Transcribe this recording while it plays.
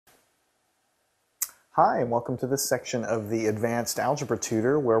Hi, and welcome to this section of the Advanced Algebra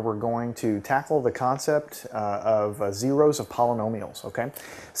Tutor where we're going to tackle the concept of zeros of polynomials, okay?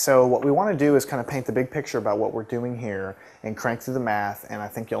 So what we want to do is kind of paint the big picture about what we're doing here and crank through the math, and I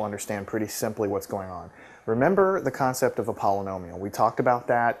think you'll understand pretty simply what's going on. Remember the concept of a polynomial. We talked about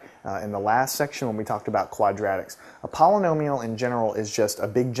that in the last section when we talked about quadratics. A polynomial in general is just a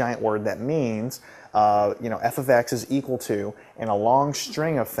big giant word that means f of x is equal to, and a long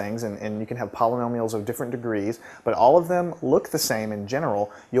string of things, and you can have polynomials of different degrees, but all of them look the same in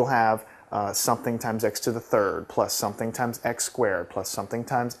general. You'll have something times x to the third plus something times x squared plus something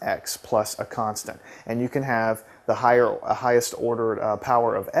times x plus a constant. And you can have the highest ordered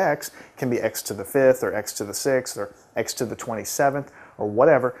power of x can be x to the fifth or x to the sixth or x to the 27th or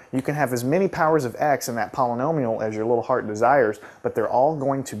whatever. You can have as many powers of x in that polynomial as your little heart desires, but they're all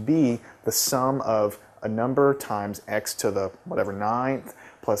going to be the sum of a number times x to the whatever ninth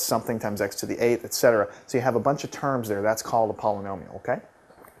plus something times x to the eighth, etc. So you have a bunch of terms there. That's called a polynomial, okay?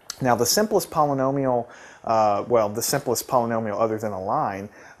 Now the simplest polynomial, the simplest polynomial other than a line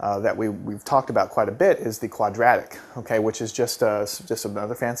that we've talked about quite a bit is the quadratic, okay, which is just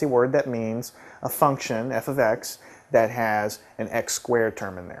another fancy word that means a function, f of x, that has an x squared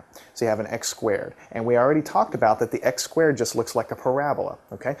term in there. So you have an x squared. And we already talked about that the x squared just looks like a parabola,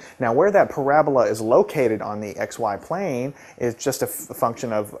 okay? Now where that parabola is located on the xy plane is just a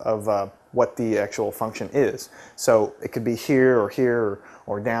function of what the actual function is. So it could be here,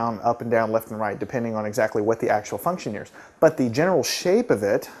 or down, up and down, left and right, depending on exactly what the actual function is. But the general shape of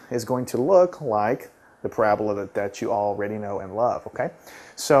it is going to look like the parabola that you already know and love, okay?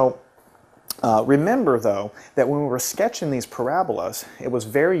 So remember, though, that when we were sketching these parabolas, it was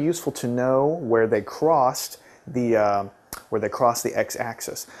very useful to know where they crossed the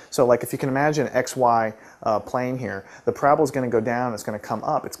x-axis. So like if you can imagine an xy plane here, the parabola is going to go down, it's going to come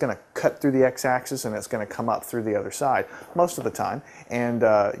up, it's going to cut through the x-axis, and it's going to come up through the other side most of the time. And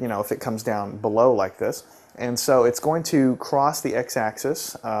if it comes down below like this, and so it's going to cross the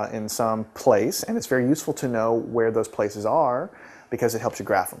x-axis in some place, and it's very useful to know where those places are because it helps you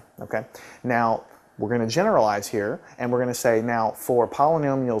graph them, okay? Now, we're going to generalize here, and we're going to say now for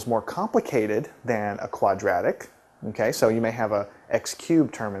polynomials more complicated than a quadratic, okay, so you may have a x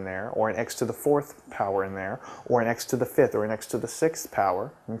cubed term in there, or an x to the fourth power in there, or an x to the fifth, or an x to the sixth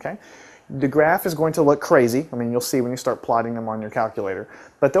power, okay? The graph is going to look crazy. I mean, you'll see when you start plotting them on your calculator,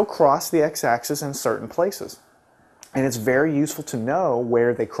 but they'll cross the x-axis in certain places. And it's very useful to know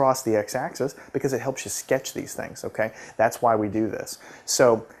where they cross the x-axis because it helps you sketch these things, okay? That's why we do this.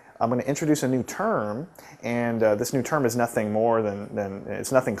 So I'm going to introduce a new term, and this new term is nothing more than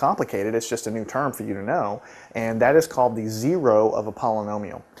it's nothing complicated, it's just a new term for you to know, and that is called the zero of a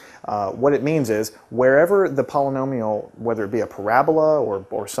polynomial. What it means is wherever the polynomial, whether it be a parabola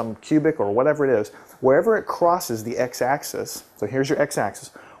or some cubic or whatever it is, wherever it crosses the x-axis, so here's your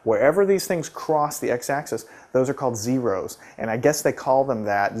x-axis, wherever these things cross the x-axis, those are called zeros. And I guess they call them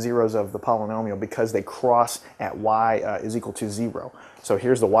that, zeros of the polynomial, because they cross at y is equal to 0. So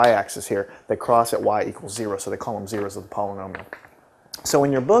here's the y-axis here. They cross at y equals 0, so they call them zeros of the polynomial. So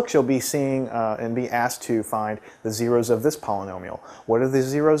in your books, you'll be seeing and be asked to find the zeros of this polynomial. What are the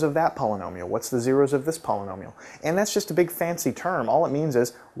zeros of that polynomial? What's the zeros of this polynomial? And that's just a big fancy term. All it means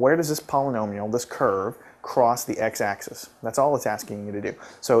is, where does this polynomial, this curve, cross the x-axis? That's all it's asking you to do.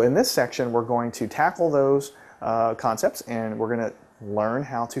 So in this section, we're going to tackle those concepts, and we're going to learn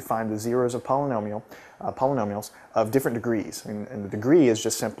how to find the zeros of polynomials of different degrees. And the degree is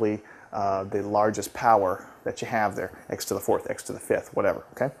just simply the largest power that you have there, x to the fourth, x to the fifth, whatever,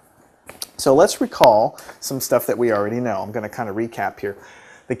 okay? So let's recall some stuff that we already know. I'm going to kind of recap here.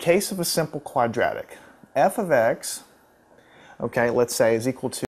 The case of a simple quadratic, f of x, okay, let's say is equal to